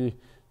to the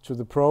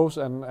pros,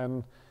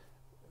 and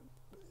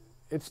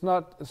it's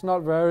not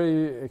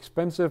very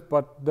expensive,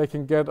 but they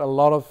can get a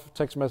lot of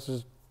text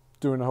messages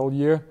during the whole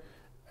year,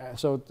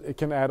 so it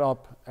can add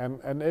up,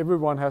 and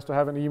everyone has to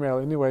have an email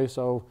anyway.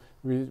 So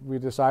we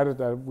decided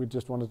that we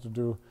just wanted to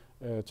do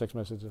text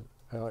messages,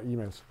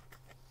 emails.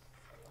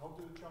 How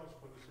do you charge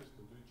for the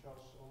system? Do you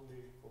charge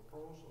only for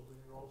pros, or do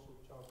you also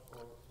charge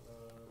for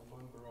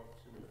number of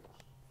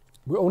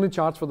simulators? We only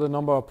charge for the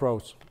number of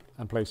pros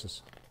and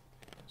places.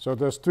 So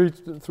there's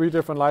three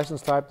different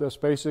license types. There's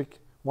basic,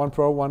 1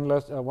 pro,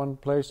 1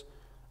 place.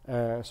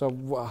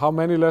 So how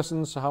many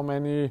lessons, how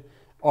many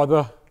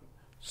other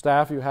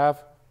staff you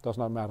have, does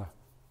not matter.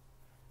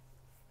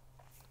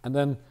 And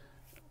then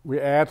we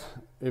add,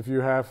 if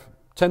you have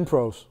 10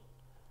 pros,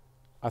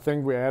 I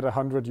think we add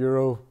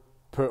 €100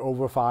 per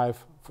over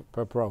 5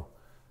 per pro.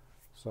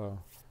 So,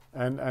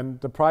 and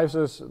the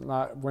prices,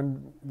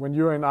 when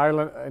you're in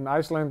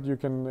Iceland, you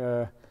can,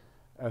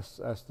 as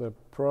the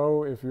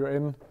pro, if you're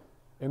in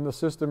the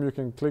system, you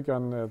can click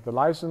on the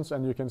license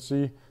and you can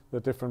see the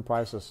different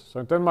prices. So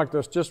in Denmark,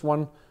 there's just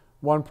one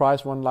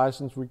price, one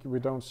license. We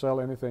don't sell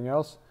anything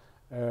else.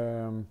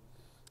 In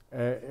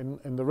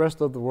the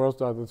rest of the world,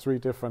 there are the 3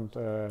 different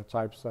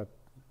types that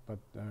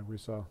we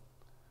sell.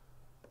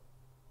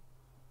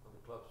 And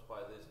the clubs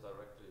buy this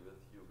directly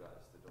with you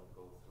guys. They don't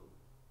go through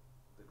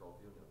the golf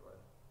union,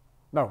 right?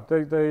 No,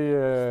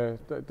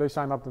 they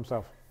sign up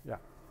themselves. Yeah.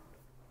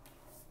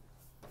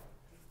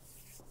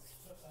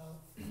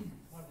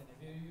 Martin, if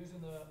you're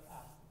using the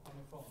app on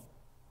your phone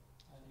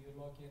and you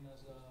log in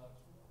as a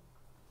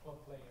club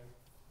player,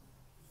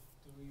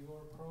 do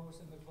your pros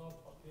in the club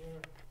appear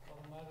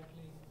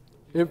automatically?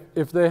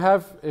 If they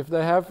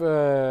have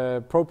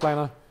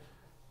Proplanner,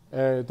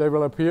 they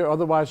will appear.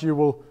 Otherwise, you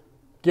will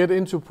get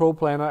into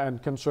Proplanner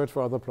and can search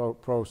for other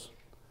pros.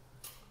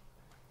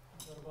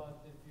 What about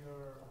if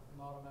you're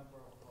not a member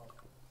of the club?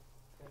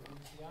 Can you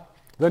use the app?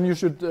 Then you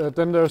should.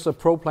 Then there's a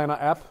Proplanner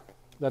app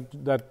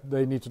that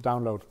they need to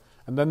download,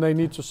 and then they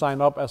need to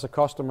sign up as a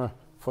customer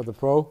for the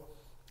pro,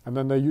 and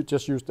then they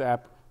just use the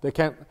app. They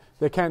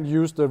can't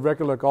use the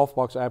regular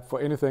GolfBox app for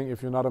anything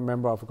if you're not a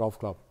member of a golf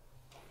club.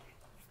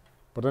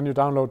 But then you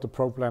download the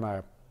Proplanner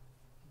app,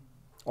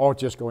 or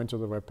just go into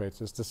the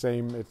webpage. It's the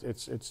same.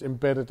 It's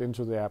embedded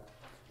into the app.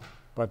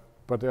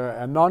 But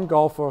a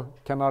non-golfer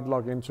cannot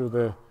log into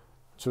the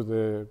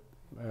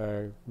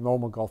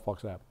normal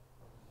GolfBox app.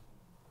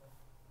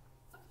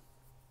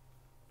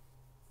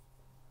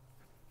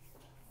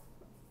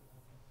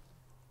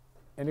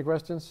 Any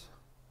questions?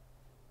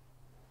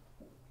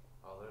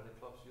 Are there any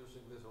clubs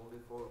using this only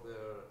for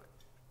their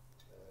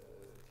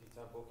tee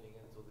time booking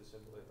into the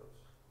simulators?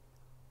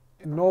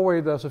 In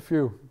Norway, there's a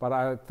few, but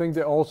I think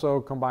they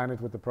also combine it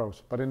with the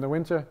pros. But in the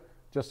winter,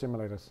 just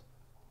simulators.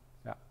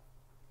 Yeah.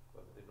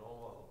 But the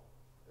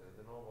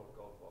normal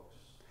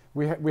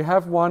GolfBox. We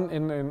have one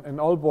in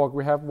Aalborg.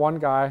 We have one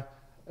guy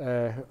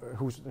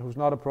who's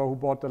not a pro who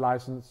bought the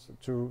license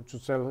to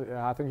sell.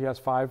 I think he has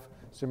 5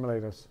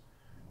 simulators.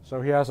 So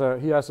he has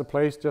a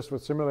place just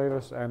with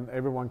simulators, and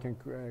everyone can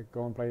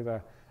go and play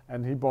there.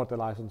 And he bought the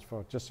license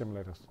for just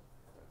simulators.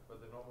 But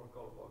the normal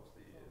GolfBox,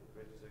 the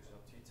registration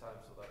of tee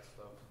times, so that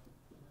stuff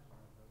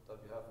that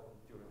you have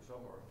during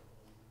summer,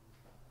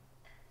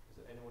 is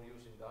there anyone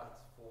using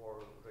that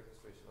for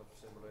registration of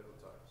simulator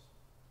times?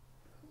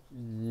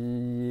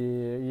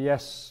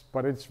 Yes,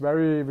 but it's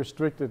very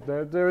restricted.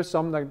 There is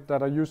some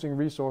that are using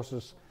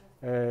resources,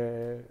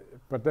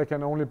 but they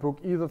can only book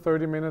either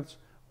 30 minutes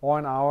or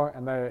an hour,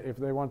 and if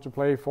they want to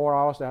play 4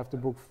 hours, they have to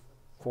book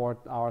 4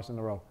 hours in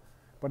a row.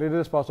 But it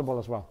is possible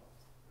as well.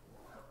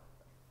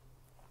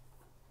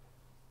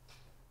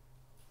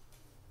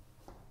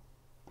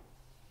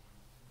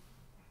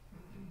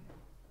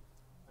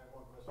 I have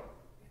one question.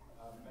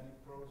 Many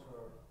pros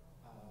are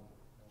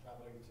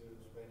traveling to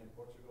Spain and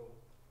Portugal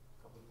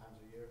a couple of times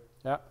a year.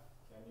 Yeah.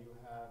 Can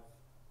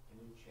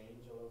you change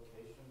a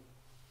location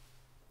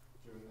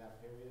during that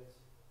period,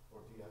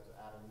 or do you have to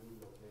add a new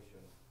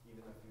location,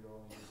 even if you're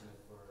only using it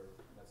for,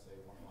 let's say,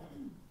 1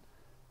 month?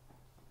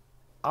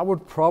 I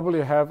would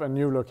probably have a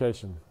new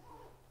location,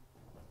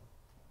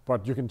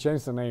 but you can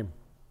change the name.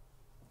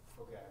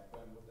 Okay,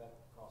 then would that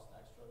cost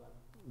extra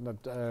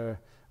then?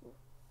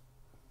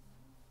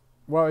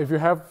 Well, if you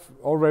have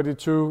already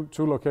two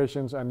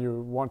locations and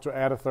you want to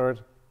add a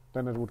third,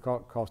 then it would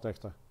cost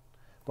extra.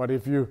 But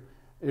if you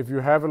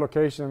have a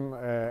location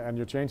and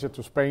you change it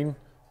to Spain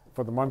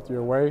for the month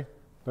you're away,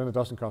 then it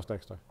doesn't cost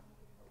extra. Okay.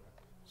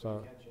 So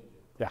you can change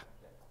it.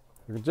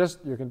 yeah,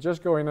 you can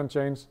just go in and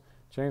change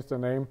the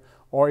name.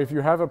 Or if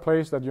you have a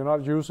place that you're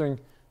not using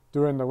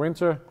during the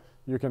winter,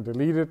 you can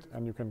delete it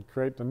and you can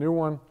create the new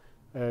one.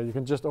 You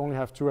can just only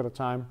have 2 at a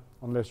time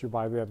unless you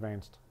buy the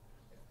advanced.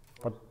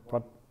 But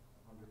 100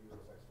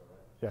 euros extra,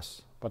 right?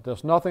 yes, but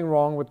there's nothing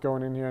wrong with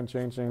going in here and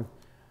changing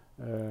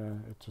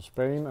it to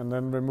Spain and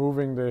then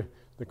removing the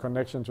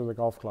connection to the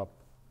golf club.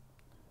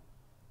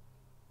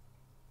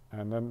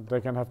 And then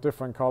they can have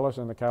different colors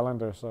in the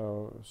calendar,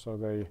 so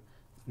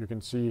you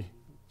can see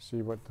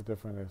what the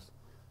difference is.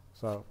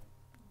 So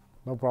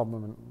no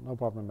problem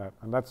in that,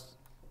 and that's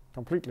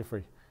completely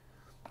free.